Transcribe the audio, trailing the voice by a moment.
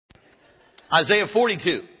Isaiah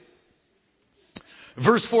 42,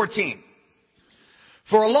 verse 14.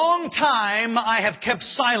 For a long time I have kept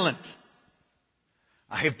silent.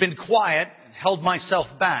 I have been quiet and held myself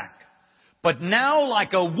back. But now,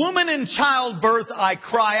 like a woman in childbirth, I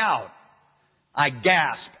cry out. I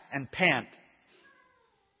gasp and pant.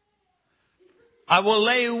 I will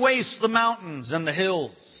lay waste the mountains and the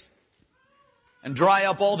hills and dry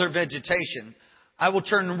up all their vegetation. I will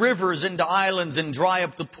turn rivers into islands and dry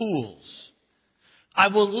up the pools. I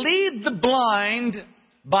will lead the blind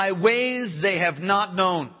by ways they have not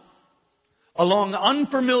known. Along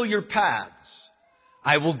unfamiliar paths,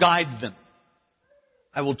 I will guide them.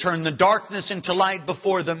 I will turn the darkness into light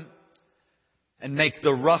before them and make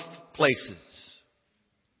the rough places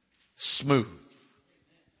smooth.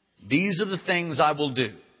 These are the things I will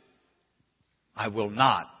do. I will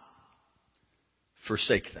not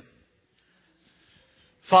forsake them.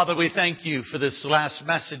 Father, we thank you for this last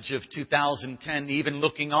message of 2010, even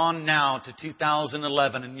looking on now to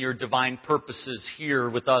 2011 and your divine purposes here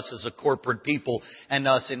with us as a corporate people and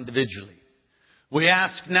us individually. We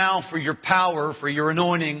ask now for your power, for your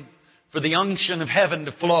anointing, for the unction of heaven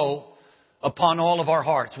to flow upon all of our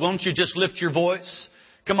hearts. Won't you just lift your voice?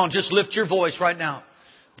 Come on, just lift your voice right now.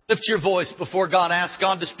 Lift your voice before God. Ask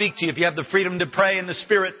God to speak to you. If you have the freedom to pray in the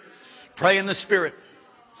Spirit, pray in the Spirit.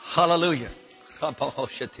 Hallelujah.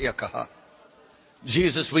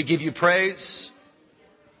 Jesus, we give you praise.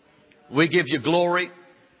 We give you glory.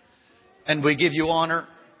 And we give you honor.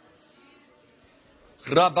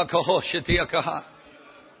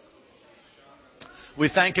 We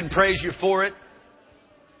thank and praise you for it.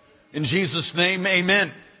 In Jesus' name,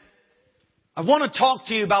 amen. I want to talk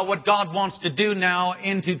to you about what God wants to do now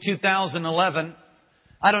into 2011.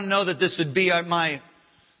 I don't know that this would be my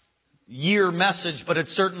year message, but it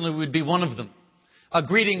certainly would be one of them.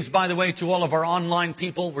 Greetings, by the way, to all of our online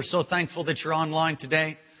people. We're so thankful that you're online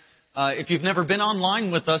today. If you've never been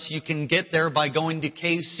online with us, you can get there by going to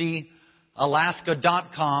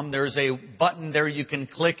kcalaska.com. There's a button there you can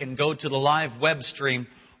click and go to the live web stream.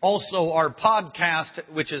 Also, our podcast,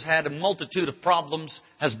 which has had a multitude of problems,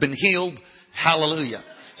 has been healed. Hallelujah.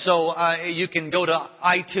 So you can go to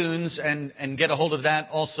iTunes and get a hold of that.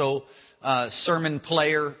 Also, Sermon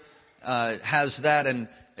Player has that, and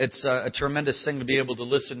it's a tremendous thing to be able to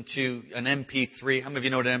listen to an MP3. How many of you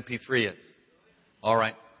know what an MP3 is? All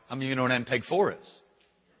right. How many of you know what an MPEG-4 is?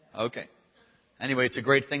 Okay. Anyway, it's a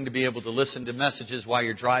great thing to be able to listen to messages while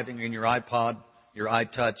you're driving in your iPod, your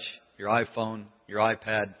iTouch, your iPhone, your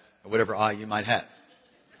iPad, or whatever you might have.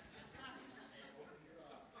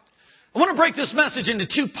 I want to break this message into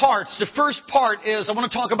two parts. The first part is I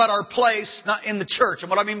want to talk about our place not in the church. And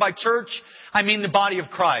what I mean by church, I mean the body of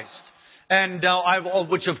Christ. And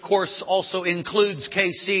which of course also includes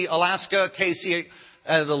KC Alaska, KC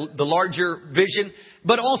the larger vision,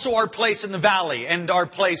 but also our place in the valley and our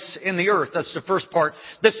place in the earth. That's the first part.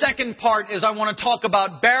 The second part is I want to talk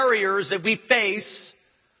about barriers that we face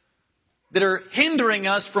that are hindering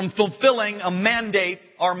us from fulfilling our mandate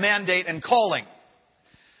and calling.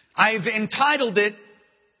 I've entitled it,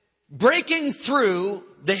 Breaking Through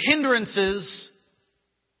the Hindrances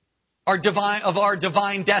of our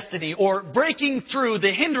Divine Destiny, or Breaking Through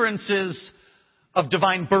the Hindrances of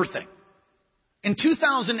Divine Birthing. In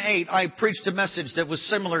 2008, I preached a message that was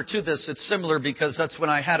similar to this. It's similar because that's when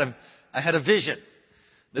I had a vision.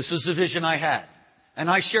 This was the vision I had. And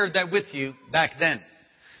I shared that with you back then.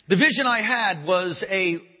 The vision I had was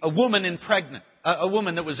a woman a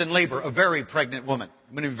woman that was in labor, a very pregnant woman.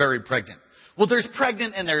 Very pregnant. Well, there's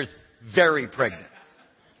pregnant and there's very pregnant.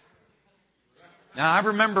 Now, I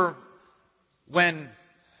remember when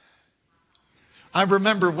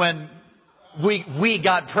we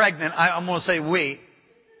got pregnant. I'm going to say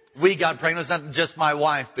we got pregnant. It's not just my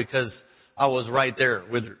wife because I was right there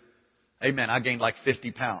with her. Amen. I gained like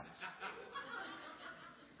 50 pounds.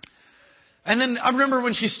 And then I remember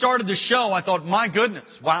when she started the show, I thought, my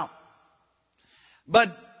goodness, wow. But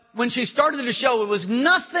when she started the show, it was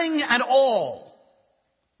nothing at all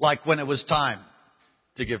like when it was time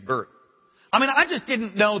to give birth. I mean, I just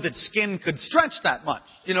didn't know that skin could stretch that much.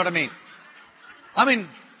 You know what I mean? I mean,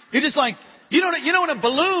 you're just like, you know when a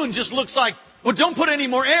balloon just looks like, well, don't put any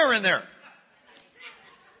more air in there.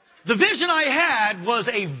 The vision I had was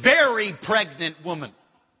a very pregnant woman.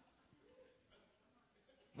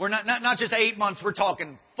 We're not just 8 months, we're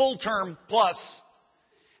talking full term plus.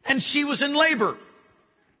 And she was in labor.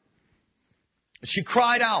 She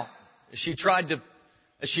cried out as she tried to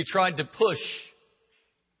push.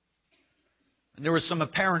 And there were some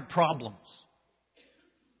apparent problems.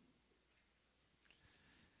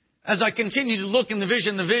 As I continued to look in the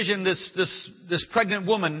vision, this pregnant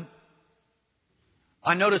woman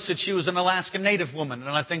I noticed that she was an Alaskan Native woman, and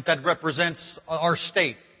I think that represents our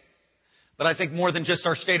state. But I think more than just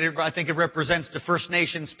our state, I think it represents the First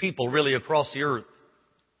Nations people really across the earth.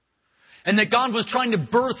 And that God was trying to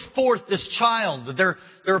birth forth this child. There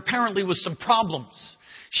apparently was some problems.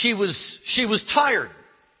 She was tired.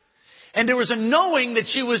 And there was a knowing that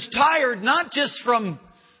she was tired, not just from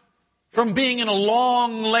being in a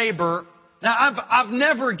long labor. Now, I've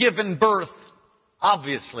never given birth,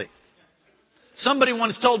 obviously. Somebody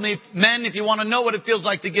once told me, men, if you want to know what it feels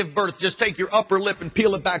like to give birth, just take your upper lip and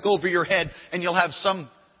peel it back over your head, and you'll have some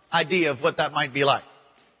idea of what that might be like.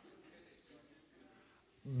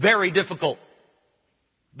 Very difficult.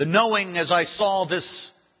 The knowing, as I saw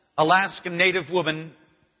this Alaskan Native woman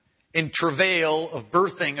in travail of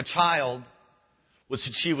birthing a child, was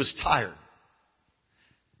that she was tired.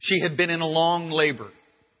 She had been in a long labor.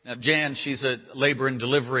 Now, Jan, she's a labor and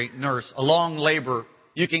delivery nurse. A long labor,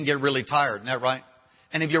 you can get really tired, isn't that right?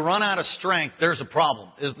 And if you run out of strength, there's a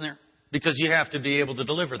problem, isn't there? Because you have to be able to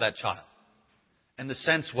deliver that child. And the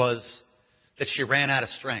sense was that she ran out of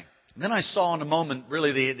strength. And then I saw in a moment,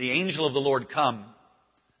 really, the angel of the Lord come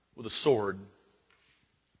with a sword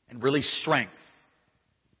and release strength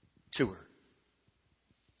to her.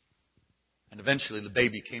 And eventually the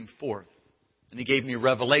baby came forth. And he gave me a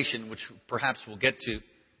revelation, which perhaps we'll get to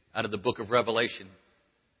out of the book of Revelation.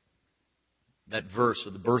 That verse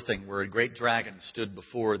of the birthing where a great dragon stood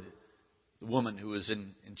before the woman who was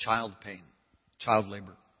in child pain, child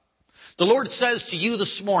labor. The Lord says to you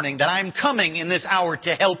this morning that I'm coming in this hour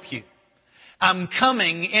to help you. I'm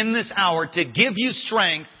coming in this hour to give you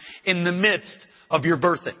strength in the midst of your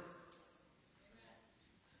birthing.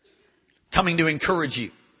 Coming to encourage you.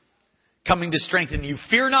 Coming to strengthen you.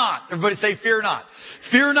 Fear not. Everybody say fear not.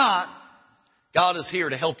 Fear not. God is here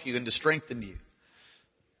to help you and to strengthen you.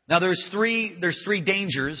 Now there's three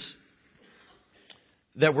dangers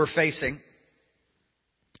that we're facing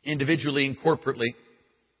individually and corporately.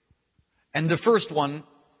 And the first one,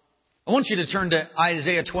 I want you to turn to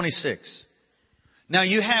Isaiah 26. Now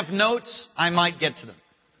you have notes, I might get to them.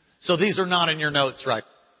 So these are not in your notes, right?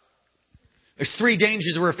 There's three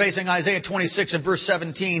dangers that we're facing. Isaiah 26 and verse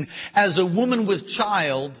 17. As a woman with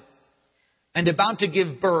child and about to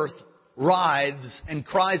give birth writhes and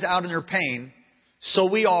cries out in her pain, so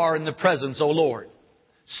we are in the presence, O Lord.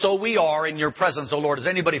 So we are in your presence, O Lord. Has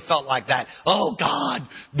anybody felt like that? Oh God,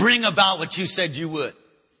 bring about what you said you would.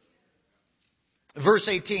 Verse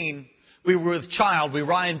 18, we were with child, we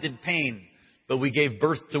writhed in pain, but we gave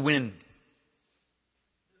birth to wind.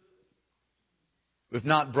 We've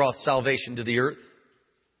not brought salvation to the earth.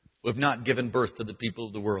 We've not given birth to the people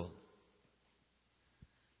of the world.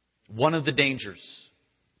 One of the dangers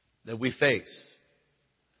that we face,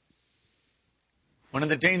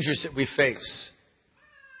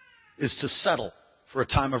 is to settle for a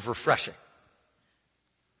time of refreshing.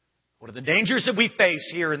 One of the dangers that we face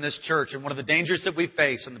here in this church, and one of the dangers that we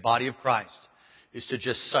face in the body of Christ, is to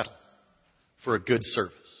just settle for a good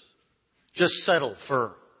service. Just settle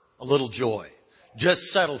for a little joy. Just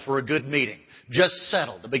settle for a good meeting. Just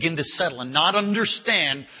settle, to begin to settle and not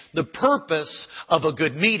understand the purpose of a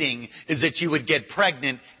good meeting is that you would get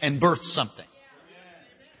pregnant and birth something.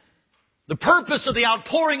 The purpose of the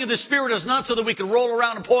outpouring of the Spirit is not so that we can roll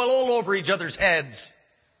around and boil all over each other's heads.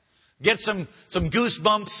 Get some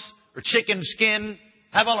goosebumps or chicken skin.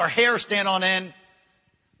 Have all our hair stand on end.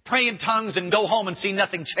 Pray in tongues and go home and see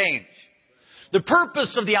nothing change. The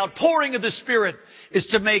purpose of the outpouring of the Spirit is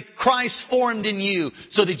to make Christ formed in you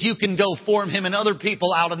so that you can go form Him in other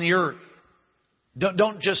people out on the earth.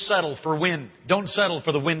 Don't just settle for wind. Don't settle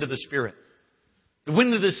for the wind of the Spirit. The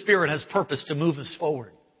wind of the Spirit has purpose to move us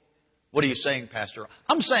forward. What are you saying, Pastor?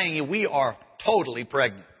 I'm saying we are totally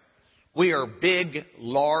pregnant. We are big,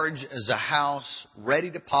 large as a house, ready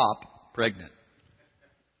to pop, pregnant.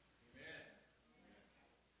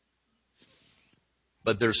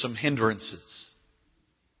 But there's some hindrances.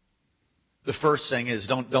 The first thing is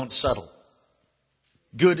don't settle.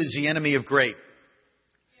 Good is the enemy of great.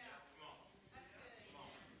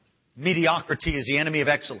 Mediocrity is the enemy of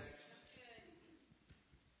excellence.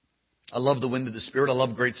 I love the wind of the Spirit. I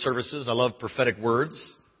love great services. I love prophetic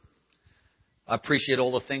words. I appreciate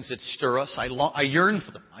all the things that stir us. I yearn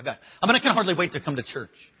for them. I can hardly wait to come to church.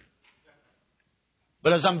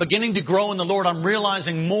 But as I'm beginning to grow in the Lord, I'm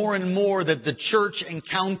realizing more and more that the church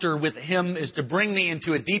encounter with Him is to bring me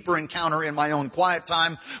into a deeper encounter in my own quiet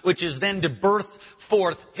time, which is then to birth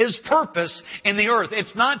forth His purpose in the earth.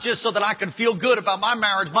 It's not just so that I can feel good about my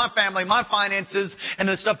marriage, my family, my finances, and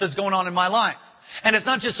the stuff that's going on in my life. And it's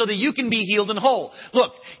not just so that you can be healed and whole.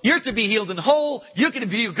 Look, you're to be healed and whole. You can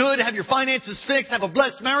be good, have your finances fixed, have a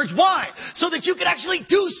blessed marriage. Why? So that you can actually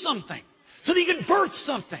do something. So that you can birth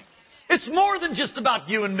something. It's more than just about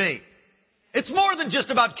you and me. It's more than just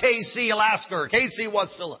about KC, Alaska, or KC,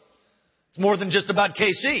 Wasilla. It's more than just about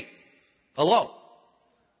KC. Hello.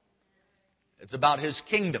 It's about His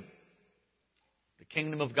kingdom. The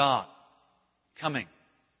kingdom of God coming.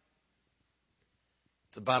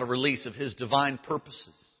 It's about a release of His divine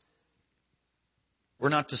purposes. We're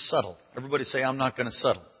not to settle. Everybody say, I'm not going to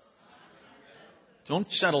settle. Don't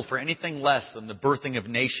settle for anything less than the birthing of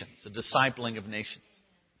nations, the discipling of nations.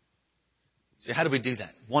 See, how do we do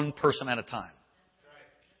that? One person at a time.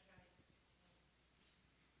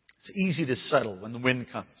 It's easy to settle when the wind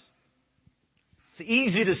comes. It's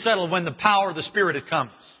easy to settle when the power of the Spirit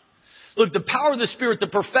comes. Look, the power of the Spirit, the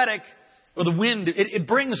prophetic, or the wind, it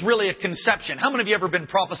brings really a conception. How many of you ever been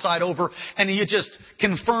prophesied over and you just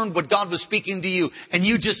confirmed what God was speaking to you and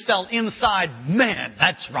you just felt inside, man,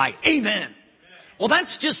 that's right. Amen. Well,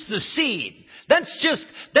 that's just the seed. That's just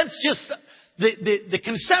the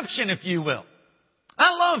conception, if you will.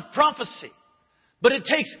 I love prophecy. But it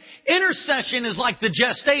takes, intercession is like the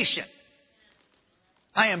gestation.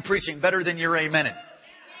 I am preaching better than you're amening.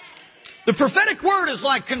 The prophetic word is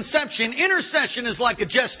like conception. Intercession is like a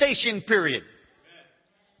gestation period.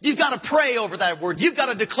 You've got to pray over that word. You've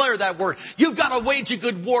got to declare that word. You've got to wage a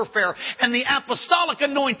good warfare. And the apostolic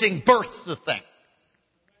anointing births the thing.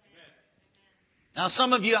 Now,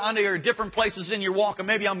 some of you are in different places in your walk, and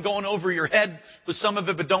maybe I'm going over your head with some of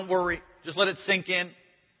it, but don't worry. Just let it sink in.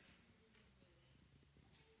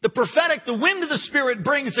 The prophetic, the wind of the Spirit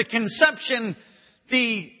brings a conception.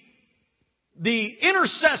 The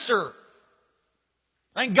intercessor.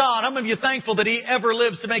 Thank God. How many of you thankful that He ever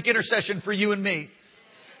lives to make intercession for you and me?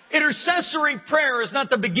 Intercessory prayer is not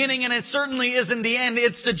the beginning and it certainly isn't the end.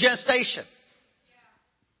 It's the gestation.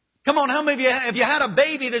 Come on, how many of you, have you had a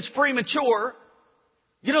baby that's premature?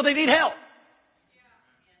 You know they need help.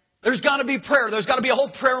 There's got to be prayer. There's got to be a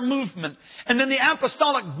whole prayer movement. And then the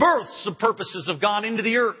apostolic births the purposes of God into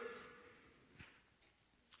the earth.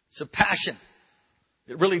 It's a passion.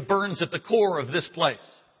 It really burns at the core of this place.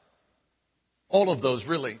 All of those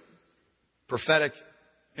really. Prophetic,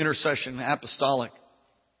 intercession, apostolic.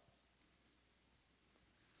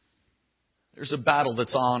 There's a battle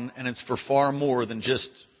that's on, and it's for far more than just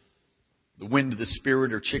the wind of the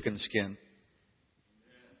Spirit or chicken skin.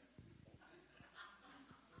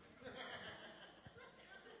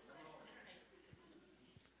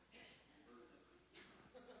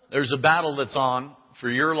 There's a battle that's on for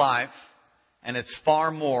your life, and it's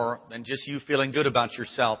far more than just you feeling good about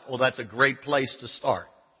yourself. Well, that's a great place to start.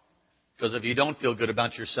 Because if you don't feel good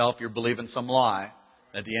about yourself, you're believing some lie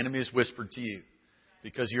that the enemy has whispered to you.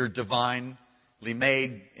 Because you're divinely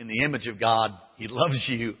made in the image of God. He loves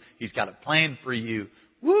you. He's got a plan for you.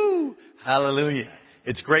 Woo! Hallelujah.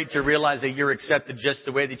 It's great to realize that you're accepted just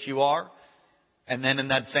the way that you are. And then in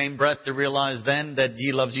that same breath to realize then that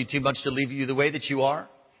He loves you too much to leave you the way that you are.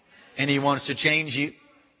 And He wants to change you.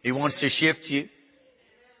 He wants to shift you.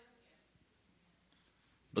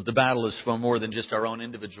 But the battle is for more than just our own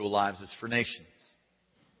individual lives. It's for nations.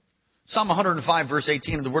 Psalm 105 verse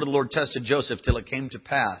 18, and the word of the Lord tested Joseph till it came to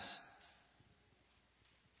pass.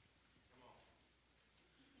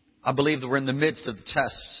 I believe that we're in the midst of the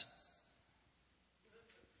tests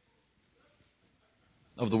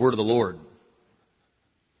of the word of the Lord.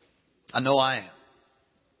 I know I am.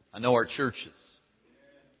 I know our churches.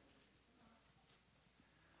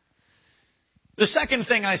 The second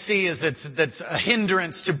thing I see is that's a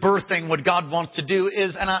hindrance to birthing what God wants to do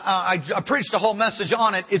is, and I preached a whole message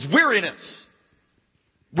on it, it's weariness.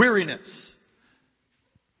 Weariness.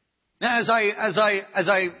 Now, as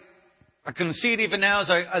I can see it even now, as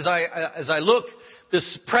I look,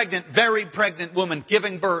 this very pregnant woman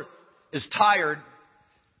giving birth is tired.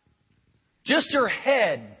 Just her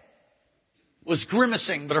head was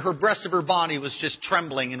grimacing, but her rest of her body was just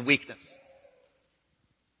trembling in weakness.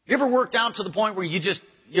 You ever worked out to the point where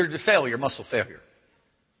you're the failure, muscle failure?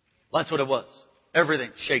 That's what it was. Everything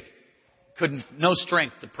shaking. No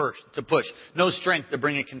strength to push. No strength to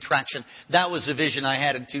bring a contraction. That was the vision I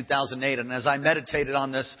had in 2008. And as I meditated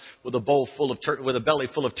on this with a belly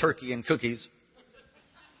full of turkey and cookies,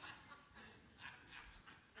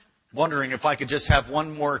 wondering if I could just have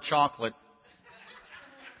one more chocolate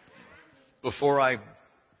before I...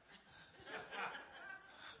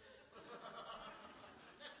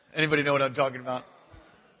 Anybody know what I'm talking about?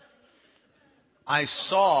 I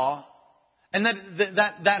saw, and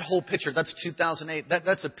that whole picture, that's 2008.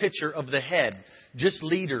 That's a picture of the head, just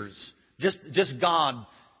leaders, just God.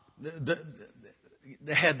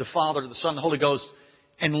 the head, the Father, the Son, the Holy Ghost,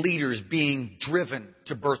 and leaders being driven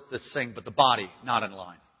to birth this thing, but the body not in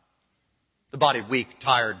line. The body weak,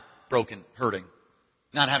 tired, broken, hurting,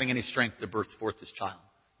 not having any strength to birth forth this child.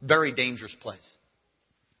 Very dangerous place.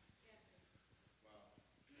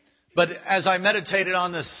 But as I meditated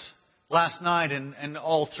on this last night and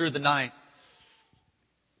all through the night,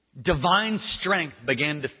 divine strength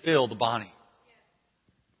began to fill the body.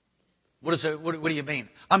 What is it? What do you mean?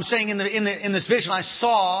 I'm saying in this vision, I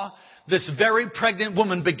saw this very pregnant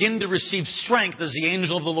woman begin to receive strength as the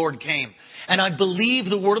angel of the Lord came. And I believe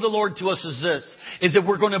the word of the Lord to us is this, is that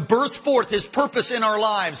we're going to birth forth His purpose in our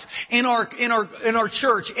lives, in our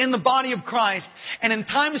church, in the body of Christ. And in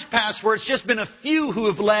times past where it's just been a few who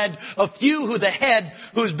have led, a few who the head,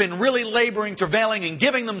 who's been really laboring, travailing, and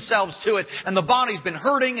giving themselves to it. And the body's been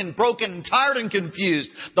hurting and broken and tired and confused.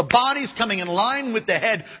 The body's coming in line with the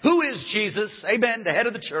head, who is Jesus, amen, the head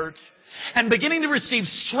of the church. And beginning to receive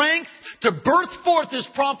strength to birth forth His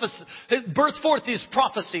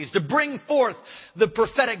prophecies, to bring forth the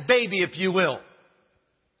prophetic baby, if you will.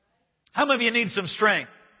 How many of you need some strength?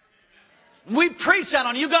 We preach that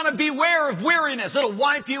on you. Got to beware of weariness. It'll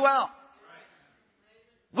wipe you out.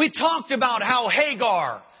 We talked about how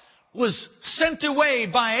Hagar was sent away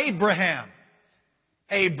by Abraham.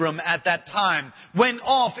 Abram at that time went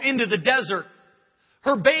off into the desert.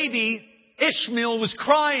 Her baby Ishmael was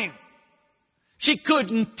crying. She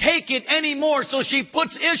couldn't take it anymore, so she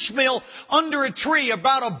puts Ishmael under a tree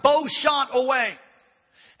about a bow shot away.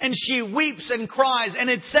 And she weeps and cries. And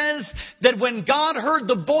it says that when God heard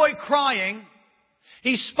the boy crying,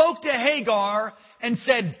 He spoke to Hagar and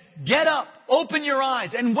said, "Get up, open your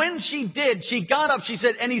eyes." And when she did, she got up, He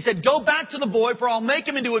said, "Go back to the boy, for I'll make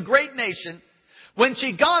him into a great nation." When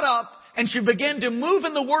she got up, and she began to move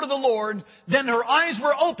in the word of the Lord, then her eyes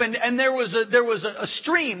were opened, and there was a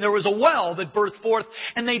stream, there was a well that birthed forth,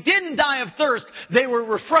 and they didn't die of thirst, they were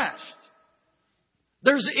refreshed.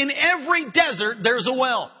 In every desert, there's a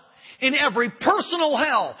well. In every personal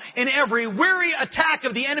hell, in every weary attack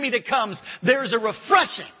of the enemy that comes, there's a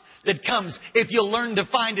refreshing that comes if you'll learn to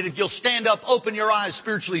find it, if you'll stand up, open your eyes,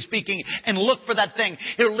 spiritually speaking, and look for that thing.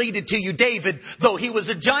 It'll lead it to you. David, though he was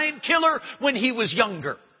a giant killer when he was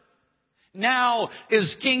younger, now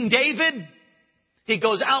is King David. He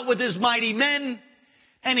goes out with his mighty men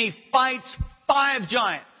and he fights 5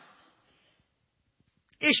 giants.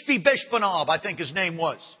 Ishbi-Beshbanob, I think his name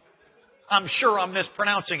was. I'm sure I'm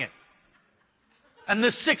mispronouncing it. And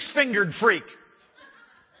this 6-fingered freak.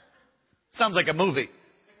 Sounds like a movie.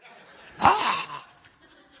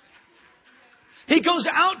 He goes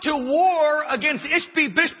out to war against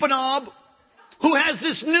Ishbi-Beshbanob, who has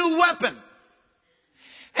this new weapon.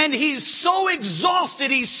 And he's so exhausted,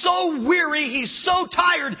 he's so weary, he's so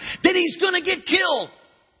tired that he's going to get killed.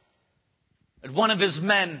 And one of his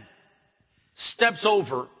men steps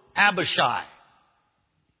over, Abishai,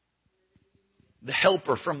 the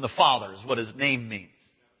helper from the Father is what his name means.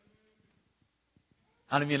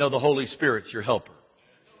 How many of you know the Holy Spirit's your helper?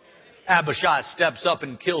 Abishai steps up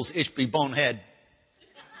and kills Ishbi Bonehead.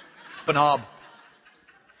 Benob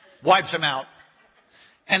wipes him out.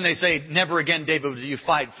 And they say, "Never again, David, will you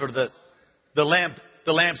fight for the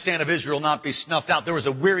lampstand of Israel not be snuffed out." There was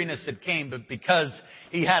a weariness that came, but because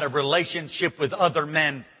he had a relationship with other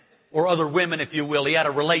men or other women, if you will, he had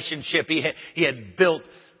a relationship. He had built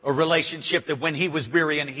a relationship that when he was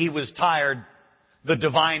weary and he was tired, the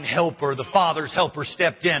divine helper, the Father's helper,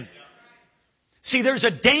 stepped in. See, there's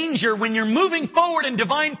a danger when you're moving forward in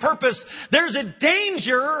divine purpose. There's a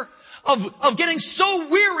danger of getting so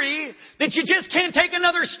weary that you just can't take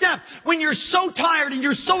another step. When you're so tired and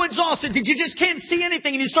you're so exhausted that you just can't see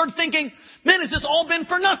anything, and you start thinking, "Man, has this all been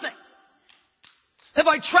for nothing? Have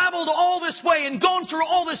I traveled all this way and gone through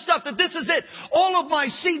all this stuff that this is it? All of my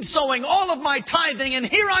seed sowing, all of my tithing, and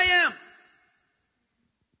here I am."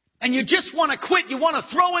 And you just want to quit. You want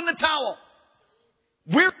to throw in the towel.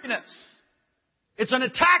 Weariness. It's an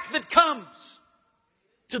attack that comes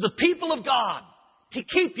to the people of God to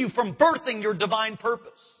keep you from birthing your divine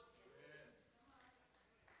purpose.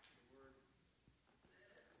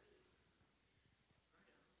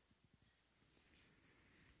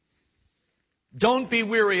 Don't be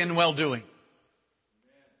weary in well-doing.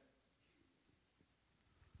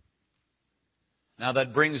 Now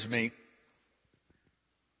that brings me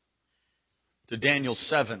to Daniel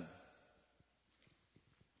 7.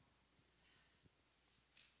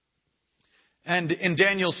 And in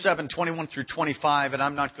Daniel 7, 21 through 25, and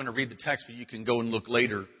I'm not going to read the text, but you can go and look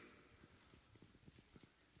later.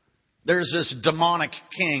 There's this demonic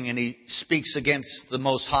king, and he speaks against the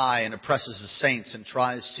Most High and oppresses the saints and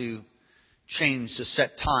tries to change to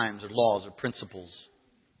set times or laws or principles.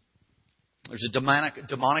 There's a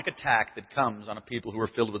demonic attack that comes on a people who are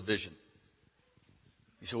filled with vision.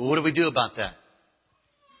 You say, well, what do we do about that?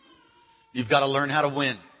 You've got to learn how to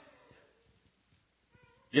win.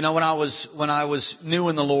 You know, when I was new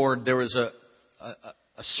in the Lord, there was a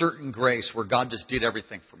certain grace where God just did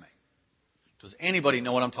everything for me. Does anybody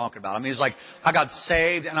know what I'm talking about? I mean, it's like I got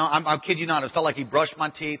saved, and I kid you not, it felt like He brushed my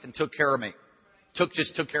teeth and took care of me.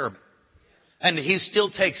 Just took care of me. And He still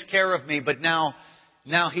takes care of me, but now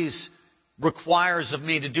He's requires of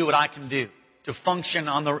me to do what I can do, to function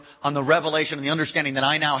on the revelation and the understanding that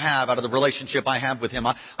I now have out of the relationship I have with Him.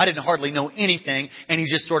 I didn't hardly know anything, and He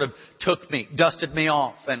just sort of took me, dusted me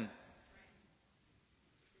off, and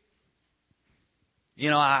you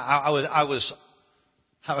know,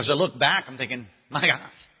 as I look back, I'm thinking, my gosh,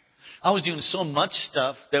 I was doing so much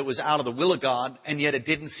stuff that was out of the will of God, and yet it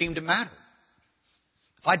didn't seem to matter.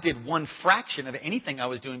 If I did one fraction of anything I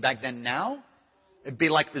was doing back then now, it'd be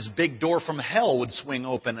like this big door from hell would swing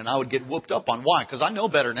open and I would get whooped up on. Why? Because I know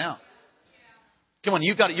better now. Come on,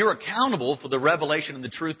 you're accountable for the revelation and the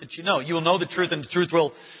truth that you know. You will know the truth and the truth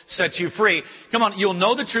will set you free. Come on, you'll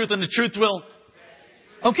know the truth and the truth will...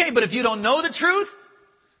 Okay, but if you don't know the truth,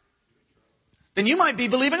 then you might be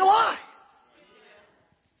believing a lie.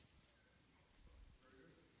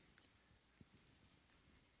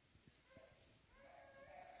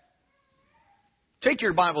 Take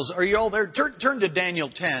your Bibles. Are you all there? Turn to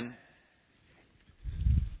Daniel 10.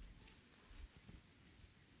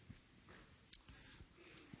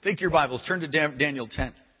 Take your Bibles. Turn to Daniel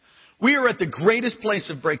 10. We are at the greatest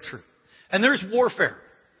place of breakthrough. And there's warfare.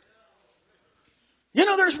 You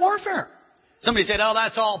know, there's warfare. Somebody said, oh,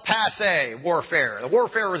 that's all passe warfare. The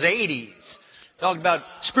warfare was 80s. Talking about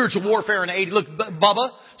spiritual warfare in the 80s. Look,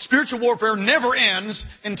 Bubba, spiritual warfare never ends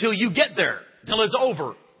until you get there. Until it's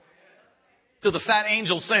over. Till the fat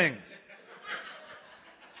angel sings.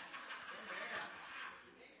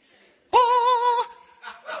 Oh!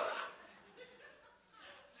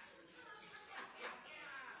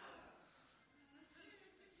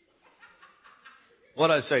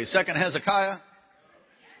 What'd I say? Second Hezekiah?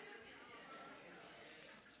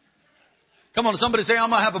 Come on, somebody say,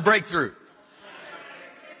 I'm going to have a breakthrough.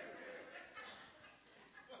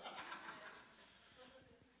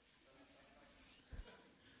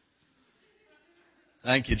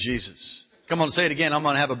 Thank you, Jesus. Come on, say it again. I'm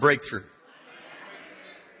going to have a breakthrough.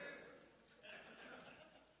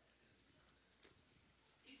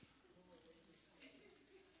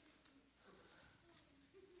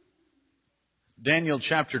 Daniel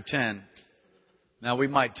chapter 10. Now, we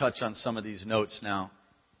might touch on some of these notes now.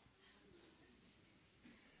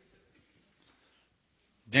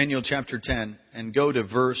 Daniel chapter 10, and go to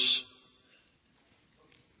verse...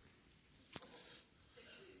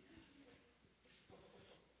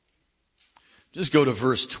 Just go to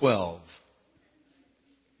verse 12.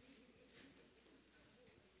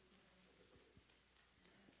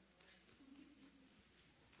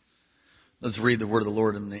 Let's read the word of the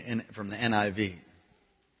Lord from the NIV.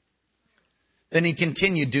 Then he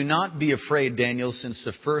continued, do not be afraid, Daniel, since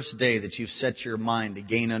the first day that you've set your mind to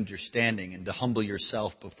gain understanding and to humble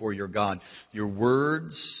yourself before your God. Your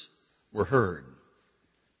words were heard,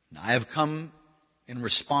 and I have come in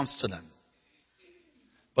response to them.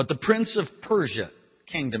 But the prince of Persia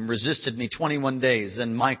kingdom resisted me 21 days.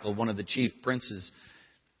 Then Michael, one of the chief princes,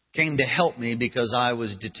 came to help me because I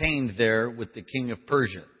was detained there with the king of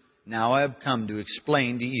Persia. Now I have come to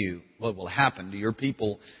explain to you what will happen to your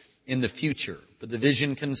people in the future. For the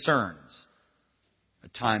vision concerns a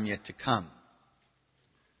time yet to come.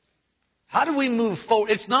 How do we move forward?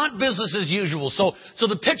 It's not business as usual. So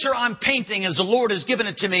the picture I'm painting as the Lord has given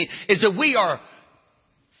it to me is that we are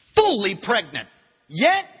fully pregnant.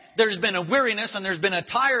 Yet, there's been a weariness and there's been a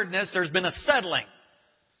tiredness, there's been a settling.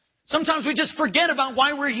 Sometimes we just forget about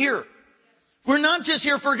why we're here. We're not just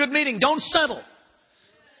here for a good meeting. Don't settle.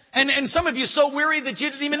 And some of you so weary that you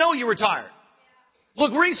didn't even know you were tired.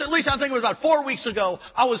 Look, recently, I think it was about 4 weeks ago,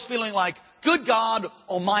 I was feeling like, good God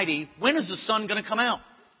Almighty, when is the sun going to come out?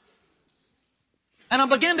 And I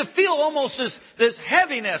began to feel almost this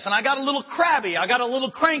heaviness, and I got a little crabby. I got a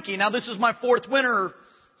little cranky. Now, this is my fourth winter.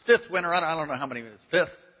 Fifth winter, I don't know how many it is. Fifth.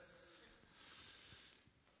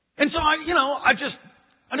 And so I just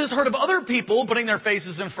heard of other people putting their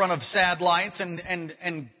faces in front of sad lights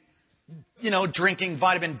and drinking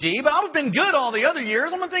vitamin D. But I've been good all the other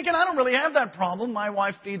years. I'm thinking I don't really have that problem. My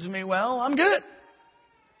wife feeds me well. I'm good.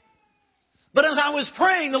 But as I was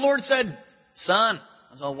praying, the Lord said, son,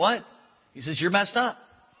 I said, what? He says, you're messed up.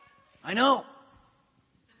 I know.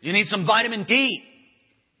 You need some vitamin D.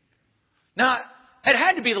 Now, It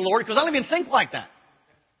had to be the Lord because I don't even think like that.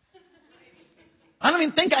 I don't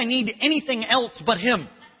even think I need anything else but Him.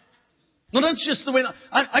 No, that's just the way.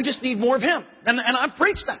 I just need more of Him. And I've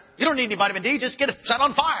preached that. You don't need any vitamin D. Just get it set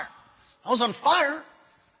on fire. I was on fire,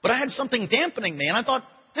 but I had something dampening me. And I thought,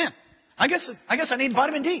 man, I guess I need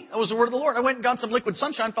vitamin D. That was the word of the Lord. I went and got some liquid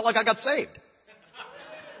sunshine. Felt like I got saved.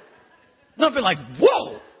 Nothing like,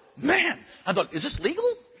 whoa, man. I thought, is this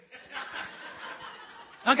legal?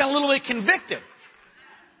 I got a little bit convicted.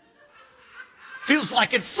 Feels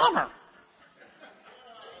like it's summer.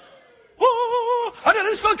 Whoa, I know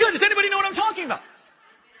this felt good. Does anybody know what I'm talking about?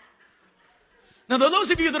 Now,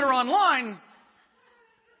 those of you that are online,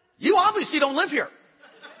 you obviously don't live here.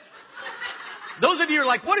 Those of you are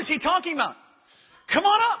like, what is he talking about? Come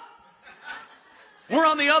on up. We're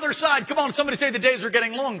on the other side. Come on, somebody say the days are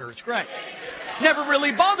getting longer. It's great. Never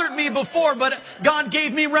really bothered me before, but God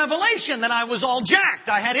gave me revelation that I was all jacked.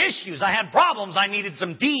 I had issues. I had problems. I needed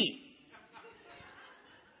some D.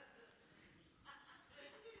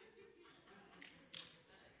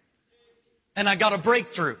 And I got a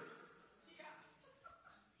breakthrough.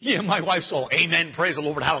 Yeah, my wife's all, amen, praise the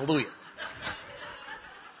Lord, hallelujah.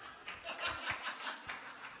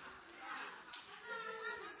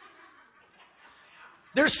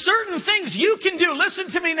 There's certain things you can do.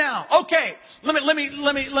 Listen to me now. Okay, let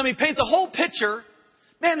me paint the whole picture.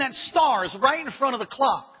 Man, that star is right in front of the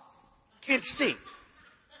clock. Can't see.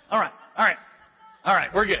 All right,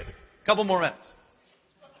 we're good. A couple more minutes.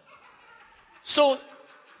 So,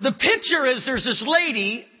 the picture is there's this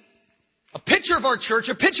lady, a picture of our church,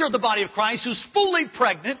 a picture of the body of Christ who's fully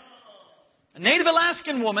pregnant, a Native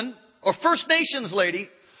Alaskan woman or First Nations lady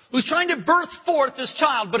who's trying to birth forth this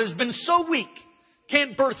child but has been so weak,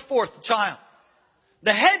 can't birth forth the child.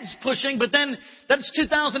 The head's pushing, but then that's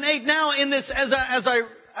 2008. Now in this, as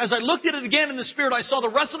I looked at it again in the Spirit, I saw the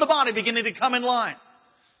rest of the body beginning to come in line.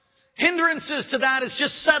 Hindrances to that is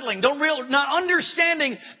just settling. Not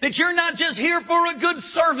understanding that you're not just here for a good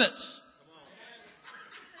service.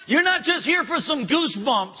 You're not just here for some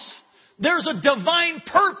goosebumps. There's a divine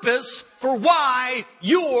purpose for why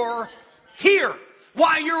you're here.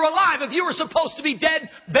 Why you're alive. If you were supposed to be dead,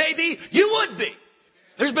 baby, you would be.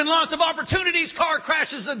 There's been lots of opportunities, car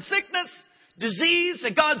crashes and sickness, disease,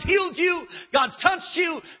 and God's healed you. God's touched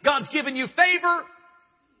you. God's given you favor.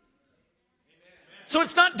 So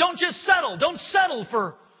it's not, don't just settle. Don't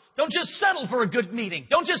just settle for a good meeting.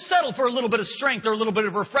 Don't just settle for a little bit of strength or a little bit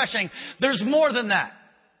of refreshing. There's more than that.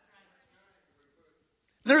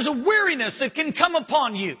 There's a weariness that can come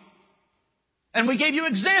upon you. And we gave you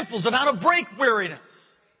examples of how to break weariness.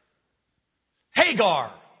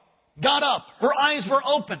 Hagar got up. Her eyes were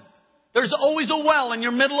open. There's always a well in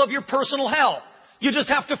your middle of your personal hell. You just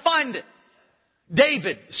have to find it.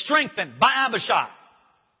 David, strengthened by Abishai.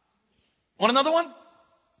 Want another one?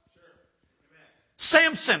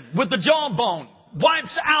 Samson, with the jawbone,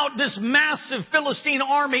 wipes out this massive Philistine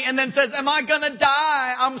army and then says, am I going to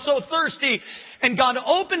die? I'm so thirsty. And God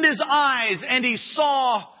opened his eyes and he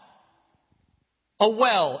saw a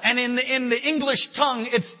well. And in the English tongue,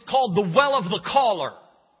 it's called the well of the caller.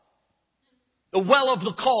 The well of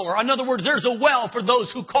the caller. In other words, there's a well for those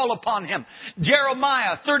who call upon him.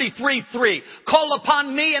 Jeremiah 33:3. Call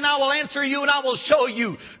upon me and I will answer you and I will show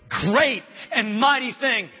you great and mighty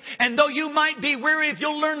things. And though you might be weary, if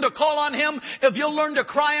you'll learn to call on him, if you'll learn to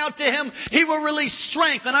cry out to him, he will release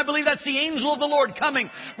strength. And I believe that's the angel of the Lord coming,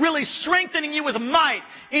 really strengthening you with might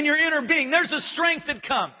in your inner being. There's a strength that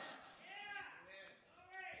comes.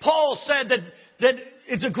 Paul said that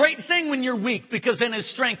it's a great thing when you're weak because then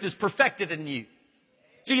his strength is perfected in you.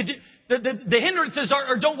 So the hindrances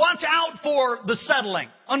are don't watch out for the settling,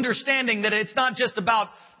 understanding that it's not just about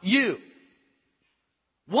you.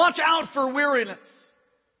 Watch out for weariness.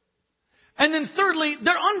 And then thirdly,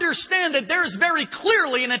 understand that there's very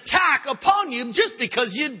clearly an attack upon you just because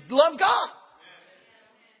you love God.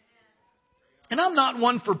 And I'm not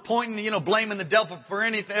one for pointing, blaming the devil for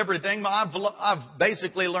everything. I've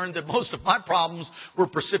basically learned that most of my problems were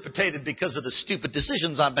precipitated because of the stupid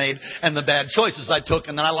decisions I made and the bad choices I took.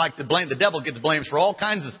 And then I like to blame the devil, gets blamed for all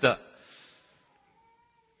kinds of stuff.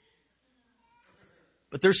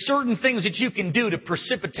 But there's certain things that you can do to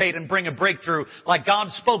precipitate and bring a breakthrough. Like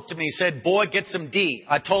God spoke to me, said, boy, get some D.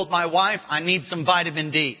 I told my wife, I need some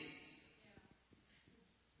vitamin D.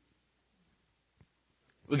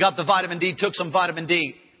 We got the vitamin D, took some vitamin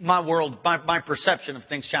D. My world, my perception of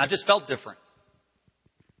things changed. I just felt different.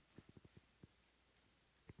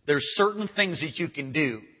 There's certain things that you can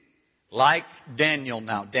do. Like Daniel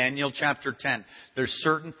now. Daniel chapter 10. There's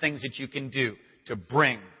certain things that you can do to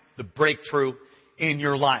bring the breakthrough in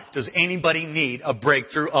your life? Does anybody need a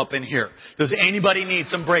breakthrough up in here? Does anybody need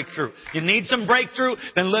some breakthrough? You need some breakthrough?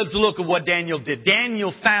 Then let's look at what Daniel did.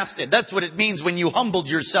 Daniel fasted. That's what it means when you humbled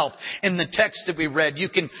yourself. In the text that we read, you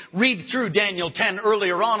can read through Daniel 10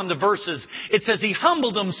 earlier on in the verses. It says he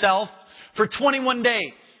humbled himself for 21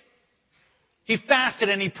 days. He fasted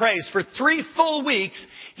and he prays. For 3 full weeks,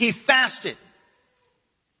 he fasted.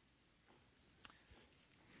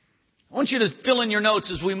 I want you to fill in your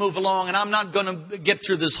notes as we move along, and I'm not going to get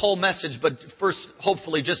through this whole message, but first,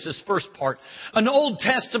 hopefully, just this first part. An Old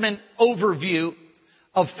Testament overview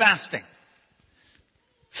of fasting.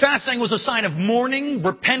 Fasting was a sign of mourning,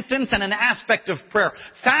 repentance, and an aspect of prayer.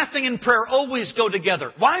 Fasting and prayer always go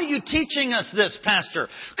together. Why are you teaching us this, Pastor?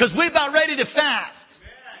 Because we're about ready to fast.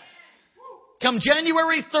 Come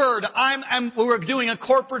January 3rd, we're doing a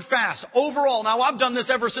corporate fast. Overall, now I've done this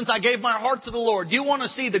ever since I gave my heart to the Lord. You want to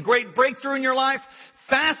see the great breakthrough in your life?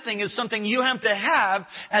 Fasting is something you have to have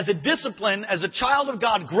as a discipline, as a child of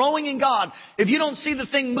God, growing in God. If you don't see the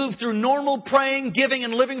thing move through normal praying, giving,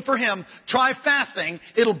 and living for Him, try fasting.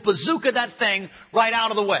 It'll bazooka that thing right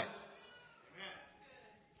out of the way.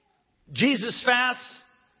 Jesus fasts.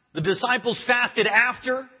 The disciples fasted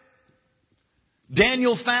after.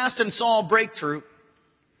 Daniel fasted and saw a breakthrough.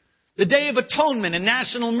 The Day of Atonement and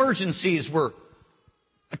national emergencies were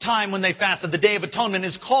a time when they fasted. The Day of Atonement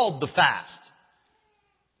is called the fast.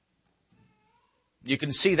 You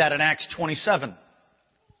can see that in Acts 27.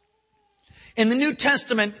 In the New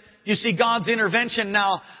Testament, you see God's intervention.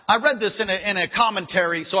 Now, I read this in a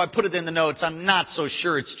commentary, so I put it in the notes. I'm not so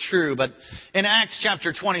sure it's true, but in Acts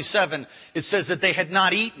chapter 27, it says that they had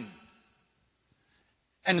not eaten.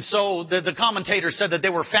 And so the commentator said that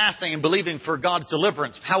they were fasting and believing for God's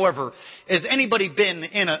deliverance. However, has anybody been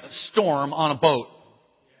in a storm on a boat?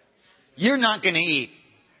 You're not going to eat.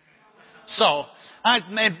 So,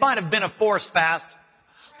 it might have been a forced fast.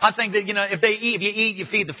 I think that, if you eat, you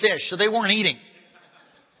feed the fish. So they weren't eating.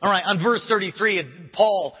 All right, on verse 33,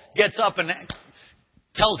 Paul gets up and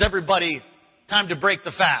tells everybody, time to break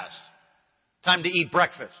the fast. Time to eat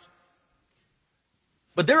breakfast.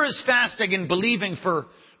 But there is fasting and believing for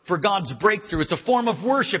God's breakthrough. It's a form of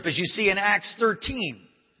worship, as you see in Acts 13.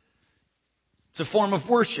 It's a form of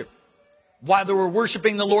worship. While they were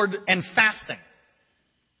worshiping the Lord and fasting.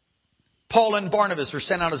 Paul and Barnabas were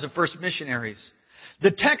sent out as the first missionaries.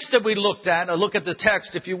 The text that we looked at, look at the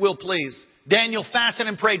text if you will please. Daniel fasted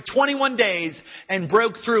and prayed 21 days and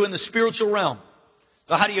broke through in the spiritual realm.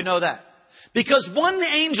 So how do you know that? Because one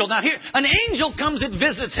angel, now here, an angel comes and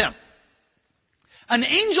visits him. An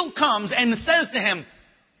angel comes and says to him,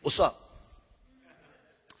 what's up?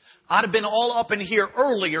 I'd have been all up in here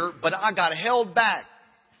earlier, but I got held back.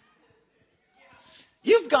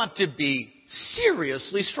 You've got to be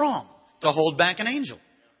seriously strong to hold back an angel.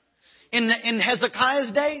 In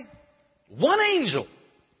Hezekiah's day, one angel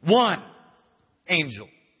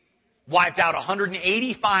wiped out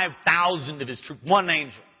 185,000 of his troops. One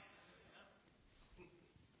angel.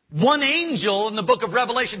 One angel in the book of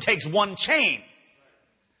Revelation takes one chain.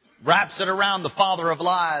 Wraps it around the father of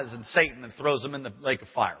lies and Satan and throws him in the lake of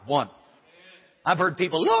fire. One. I've heard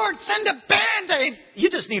people, Lord, send a Band-Aid.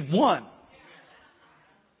 You just need one.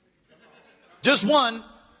 Just one.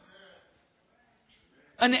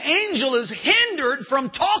 An angel is hindered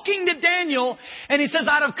from talking to Daniel, and he says,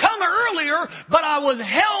 I'd have come earlier, but I was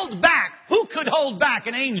held back. Who could hold back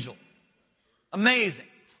an angel? Amazing.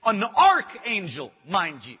 An archangel,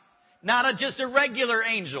 mind you. Not just a regular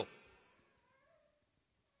angel.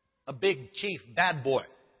 A big chief bad boy.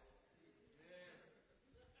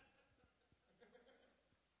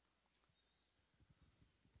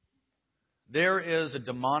 There is a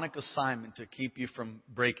demonic assignment to keep you from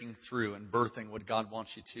breaking through and birthing what God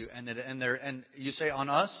wants you to. And you say, on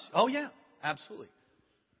us? Oh yeah, absolutely.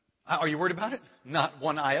 Are you worried about it? Not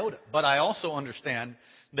one iota. But I also understand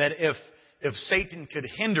that if Satan could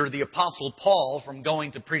hinder the Apostle Paul from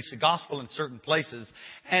going to preach the gospel in certain places,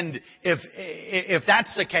 and if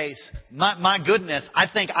that's the case, my goodness, I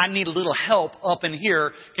think I need a little help up in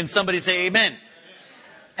here. Can somebody say amen?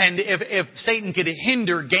 And if Satan could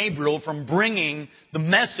hinder Gabriel from bringing the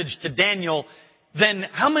message to Daniel, then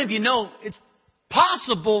how many of you know it's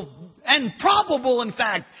possible and probable, in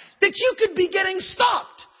fact, that you could be getting stopped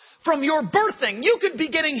from your birthing? You could be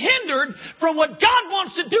getting hindered from what God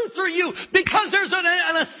wants to do through you because there's an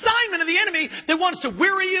assignment of the enemy that wants to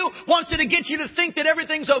weary you, wants to get you to think that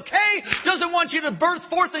everything's okay, doesn't want you to birth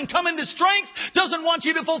forth and come into strength, doesn't want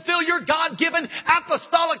you to fulfill your God-given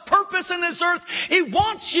apostolic purpose in this earth. He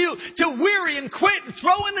wants you to weary and quit and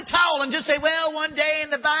throw in the towel and just say, well, one day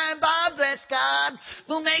in the by and by, bless God,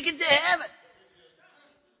 we'll make it to heaven.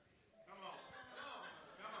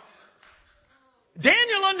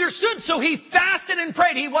 understood. So he fasted and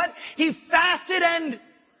prayed. He what? He fasted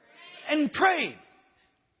and prayed.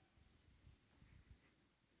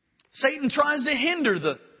 Satan tries to hinder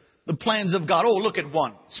the plans of God. Oh, look at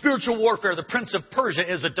one. Spiritual warfare. The prince of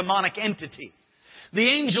Persia is a demonic entity. The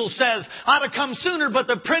angel says, I'd have come sooner, but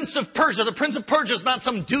the prince of Persia is not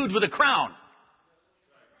some dude with a crown.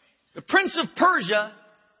 The prince of Persia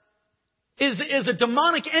is a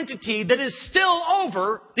demonic entity that is still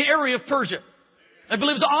over the area of Persia. I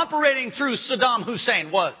believe it's operating through Saddam Hussein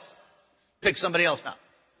was. Pick somebody else now.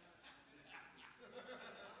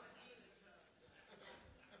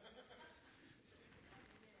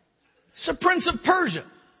 It's a prince of Persia.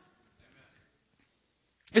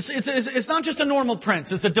 It's not just a normal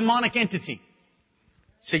prince. It's a demonic entity.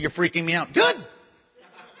 So you're freaking me out. Good.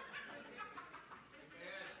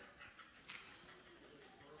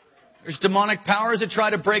 There's demonic powers that try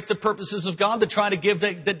to break the purposes of God, that try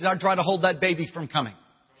to hold that baby from coming.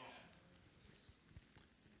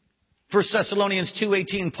 1 Thessalonians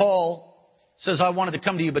 2:18, Paul says, I wanted to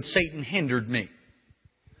come to you, but Satan hindered me.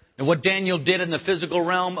 And what Daniel did in the physical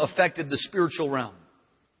realm affected the spiritual realm,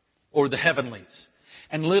 or the heavenlies.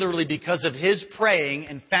 And literally because of his praying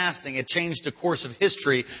and fasting, it changed the course of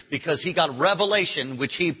history, because he got revelation,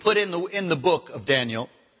 which he put in the book of Daniel,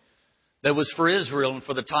 that was for Israel and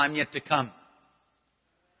for the time yet to come.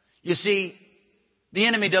 You see, the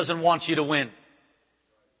enemy doesn't want you to win.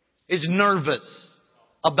 He's nervous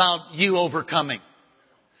about you overcoming.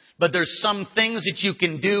 But there's some things that you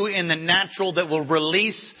can do in the natural that will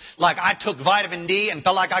release. Like I took vitamin D and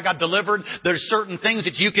felt like I got delivered. There's certain things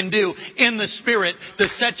that you can do in the Spirit to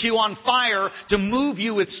set you on fire, to move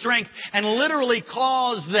you with strength, and literally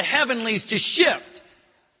cause the heavenlies to shift.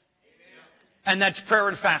 And that's prayer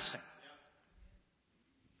and fasting.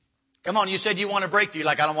 Come on, you said you want a breakthrough. You're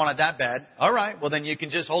like, I don't want it that bad. All right, well then you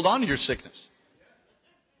can just hold on to your sickness.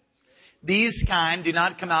 These kind do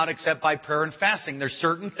not come out except by prayer and fasting. There's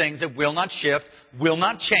certain things that will not shift, will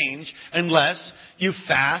not change, unless you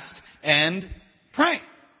fast and pray.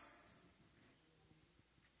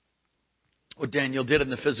 What Daniel did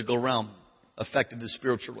in the physical realm affected the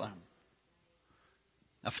spiritual realm.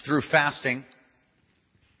 Now, through fasting,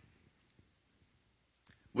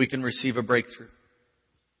 we can receive a breakthrough.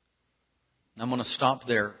 I'm going to stop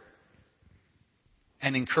there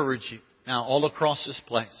and encourage you. Now, all across this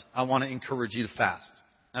place, I want to encourage you to fast.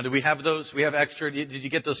 Now, do we have those? We have extra. Did you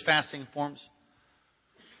get those fasting forms?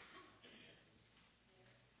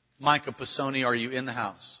 Micah Pisoni, are you in the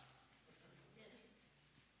house?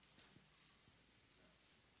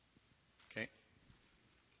 Okay.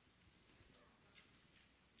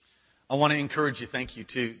 I want to encourage you, thank you,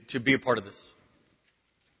 to be a part of this.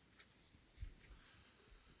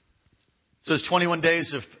 So it's 21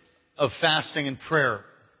 days of fasting and prayer.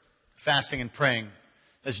 Fasting and praying.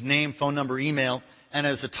 As name, phone number, email, and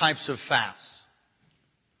as the types of fasts.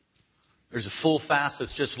 There's a full fast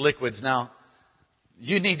that's just liquids. Now,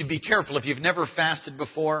 you need to be careful. If you've never fasted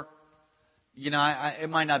before, it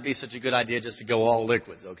might not be such a good idea just to go all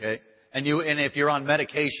liquids, okay? And if you're on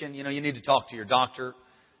medication, you need to talk to your doctor.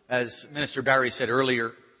 As Minister Barry said earlier,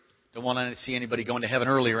 don't want to see anybody going to heaven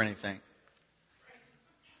early or anything.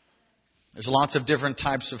 There's lots of different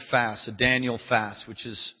types of fasts. A Daniel fast, which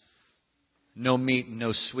is no meat and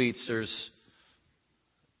no sweets. There's,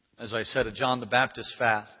 as I said, a John the Baptist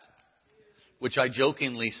fast, which I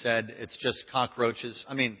jokingly said it's just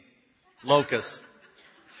locusts.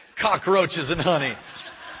 Cockroaches and honey.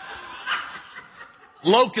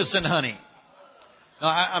 Locusts and honey. No,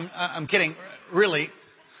 I'm kidding. Really.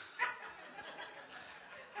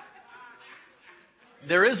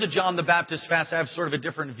 There is a John the Baptist fast. I have sort of a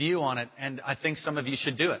different view on it, and I think some of you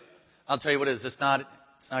should do it. I'll tell you what it is. It's not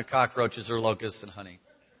cockroaches or locusts and honey.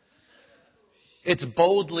 It's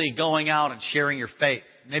boldly going out and sharing your faith.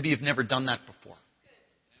 Maybe you've never done that before.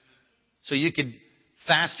 So you could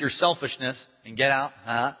fast your selfishness and get out,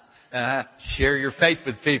 share your faith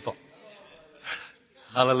with people.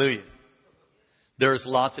 Hallelujah. There's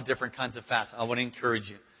lots of different kinds of fasts. I want to encourage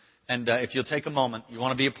you. And if you'll take a moment, you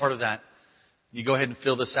want to be a part of that, you go ahead and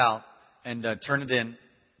fill this out and turn it in,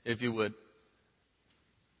 if you would.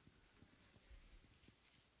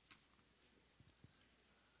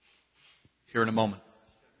 Here in a moment.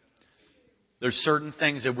 There's certain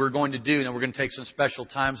things that we're going to do. Now we're going to take some special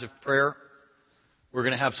times of prayer. We're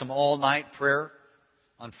going to have some all-night prayer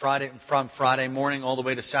on Friday, from Friday morning all the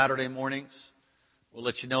way to Saturday mornings. We'll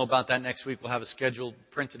let you know about that next week. We'll have a schedule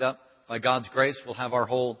printed up. By God's grace, we'll have our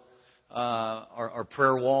whole our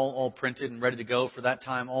prayer wall all printed and ready to go for that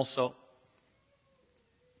time also.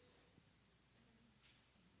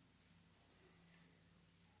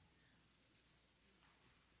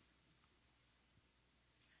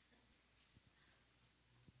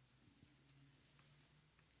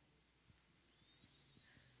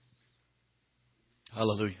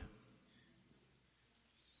 Hallelujah.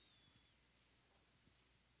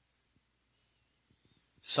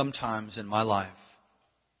 Sometimes in my life,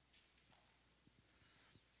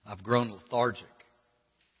 I've grown lethargic.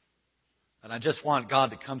 And I just want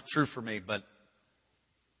God to come through for me, but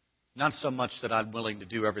not so much that I'm willing to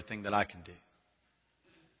do everything that I can do.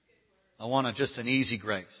 I want just an easy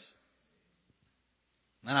grace.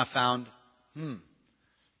 And then I found,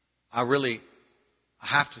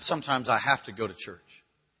 sometimes I have to go to church.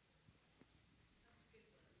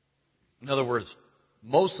 In other words,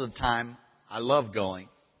 most of the time I love going,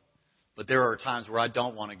 but there are times where I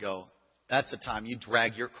don't want to go. That's the time you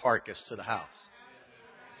drag your carcass to the house.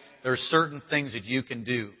 There are certain things that you can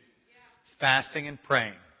do. Fasting and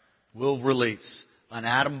praying will release an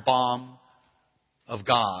atom bomb of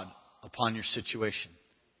God upon your situation.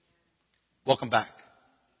 Welcome back.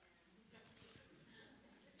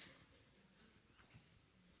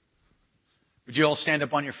 Would you all stand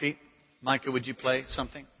up on your feet? Micah, would you play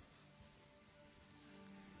something?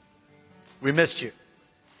 We missed you.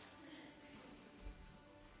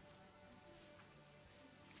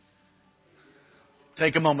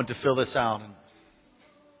 Take a moment to fill this out.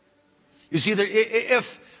 You see,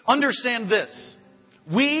 understand this.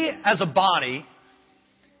 We as a body,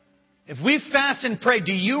 if we fast and pray,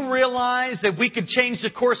 do you realize that we could change the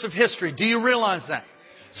course of history? Do you realize that?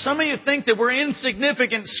 Some of you think that we're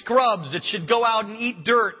insignificant scrubs that should go out and eat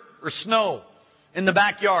dirt or snow in the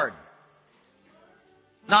backyard.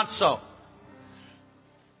 Not so.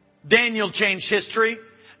 Daniel changed history,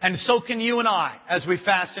 and so can you and I as we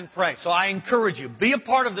fast and pray. So I encourage you, be a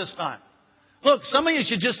part of this time. Look, some of you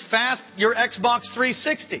should just fast your Xbox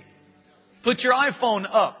 360. Put your iPhone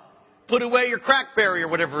up. Put away your Crackberry or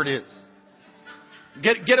whatever it is.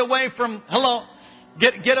 Get away from,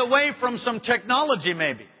 get away from some technology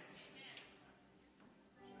maybe.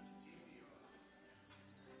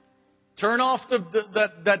 Turn off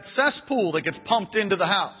that cesspool that gets pumped into the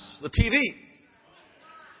house, the TV.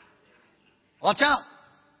 Watch out.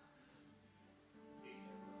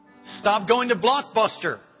 Stop going to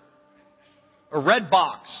Blockbuster or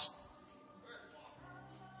Redbox.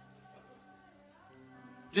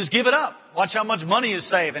 Just give it up. Watch how much money you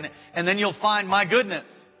save. And then you'll find, my goodness,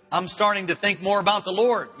 I'm starting to think more about the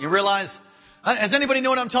Lord. You realize, does anybody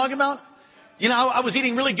know what I'm talking about? You know, I was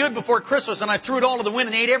eating really good before Christmas and I threw it all to the wind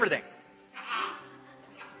and ate everything.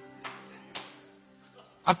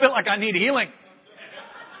 I feel like I need healing.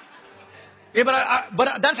 Yeah, but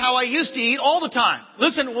that's how I used to eat all the time.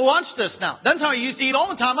 Listen, watch this now. That's how I used to eat all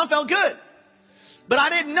the time. I felt good. But I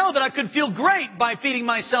didn't know that I could feel great by feeding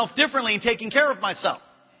myself differently and taking care of myself.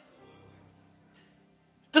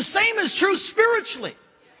 The same is true spiritually.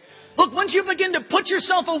 Look, once you begin to put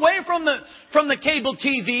yourself away from the cable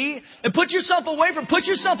TV and put yourself away from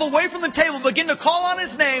the table, begin to call on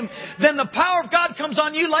His name, then the power of God comes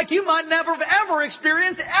on you like you might never have ever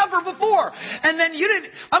experienced ever before. And then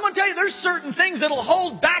I'm going to tell you, there's certain things that'll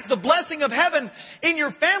hold back the blessing of heaven in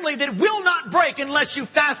your family that will not break unless you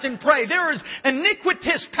fast and pray. There is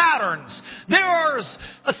iniquitous patterns. There's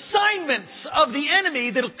assignments of the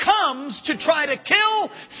enemy that comes to try to kill,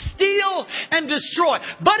 steal, and destroy.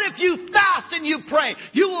 But if you fast and you pray,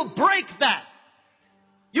 you will break that.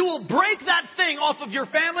 You will break that thing off of your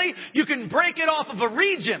family. You can break it off of a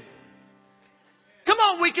region. Come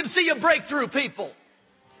on, we can see a breakthrough, people.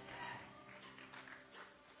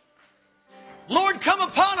 Lord, come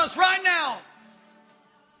upon us right now.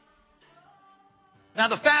 Now,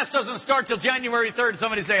 the fast doesn't start till January 3rd.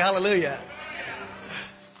 Somebody say hallelujah.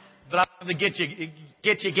 But I want to get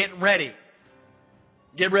you getting ready.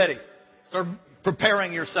 Get ready. Start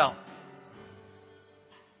preparing yourself.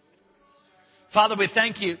 Father, we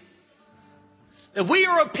thank you that we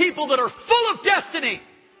are a people that are full of destiny,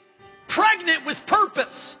 pregnant with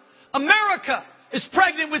purpose. America is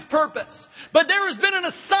pregnant with purpose. But there has been an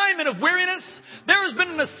assignment of weariness. There has been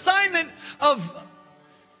an assignment of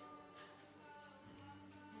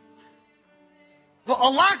a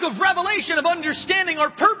lack of revelation of understanding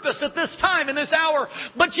our purpose at this time, in this hour.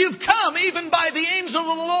 But you've come, even by the angel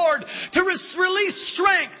of the Lord, to release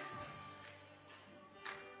strength.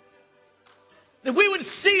 That we would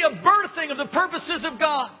see a birthing of the purposes of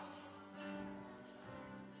God.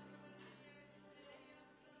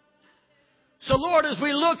 So Lord, as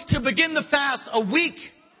we look to begin the fast a week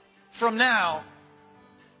from now,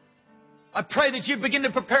 I pray that you begin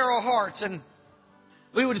to prepare our hearts and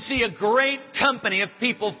we would see a great company of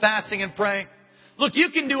people fasting and praying. Look, you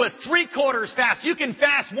can do a 3/4 fast. You can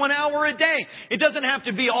fast 1 hour a day. It doesn't have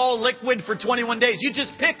to be all liquid for 21 days. You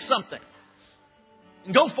just pick something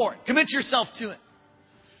and go for it. Commit yourself to it.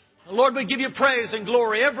 Lord, we give you praise and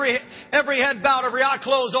glory. Every head bowed, every eye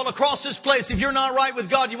closed, all across this place. If you're not right with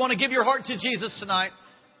God, you want to give your heart to Jesus tonight.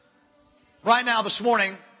 Right now, this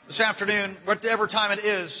morning, this afternoon, whatever time it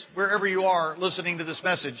is, wherever you are listening to this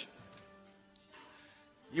message,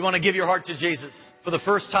 you want to give your heart to Jesus for the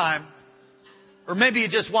first time. Or maybe you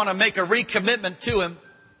just want to make a recommitment to Him.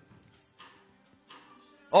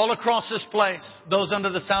 All across this place, those under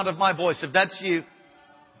the sound of my voice, if that's you,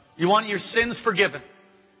 you want your sins forgiven.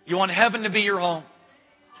 You want heaven to be your home.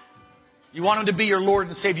 You want Him to be your Lord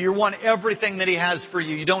and Savior. You want everything that He has for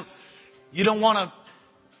you. You don't want to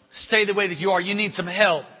stay the way that you are. You need some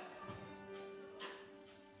help.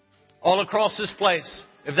 All across this place,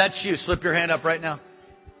 if that's you, slip your hand up right now.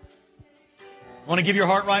 Want to give your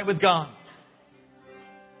heart right with God.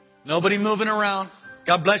 Nobody moving around.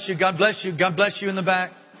 God bless you. God bless you. God bless you in the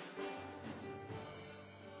back.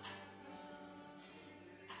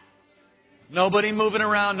 Nobody moving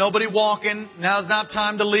around. Nobody walking. Now's not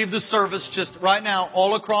time to leave the service. Just right now,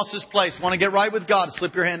 all across this place. Want to get right with God?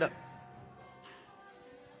 Slip your hand up.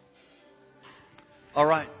 All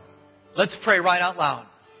right. Let's pray right out loud.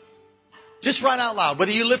 Just right out loud.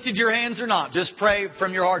 Whether you lifted your hands or not, just pray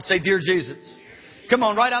from your heart. Say, Dear Jesus. Come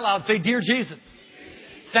on, right out loud. Say, Dear Jesus.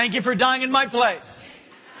 Thank you for dying in my place.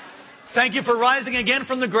 Thank you for rising again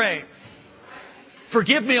from the grave.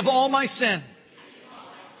 Forgive me of all my sin.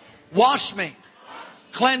 Wash me.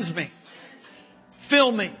 Cleanse me.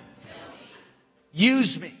 Fill me.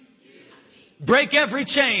 Use me. Break every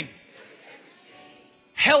chain.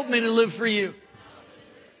 Help me to live for you.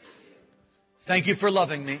 Thank you for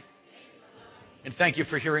loving me. And thank you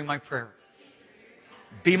for hearing my prayer.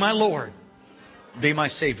 Be my Lord. Be my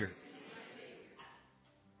Savior.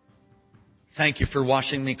 Thank you for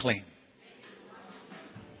washing me clean.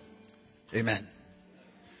 Amen.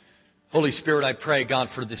 Holy Spirit, I pray, God,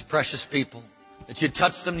 for these precious people, that you'd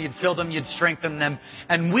touch them, you'd fill them, you'd strengthen them.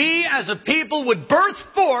 And we as a people would birth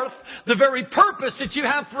forth the very purpose that you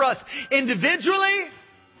have for us. Individually,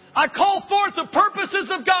 I call forth the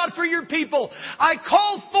purposes of God for your people. I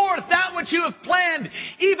call forth that which you have planned,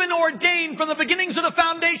 even ordained from the beginnings of the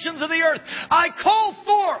foundations of the earth. I call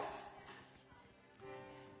forth,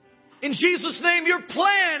 in Jesus' name, your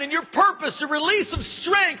plan and your purpose, a release of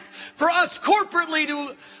strength for us corporately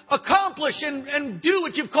to accomplish and do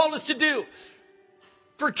what you've called us to do.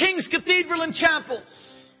 For King's Cathedral and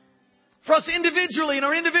chapels. For us individually in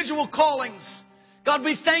our individual callings. God,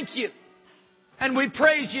 we thank you. And we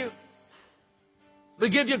praise you. We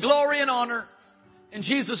give you glory and honor. In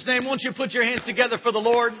Jesus' name, won't you put your hands together for the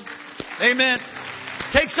Lord? Amen.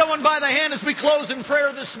 Take someone by the hand as we close in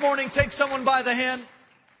prayer this morning. Take someone by the hand.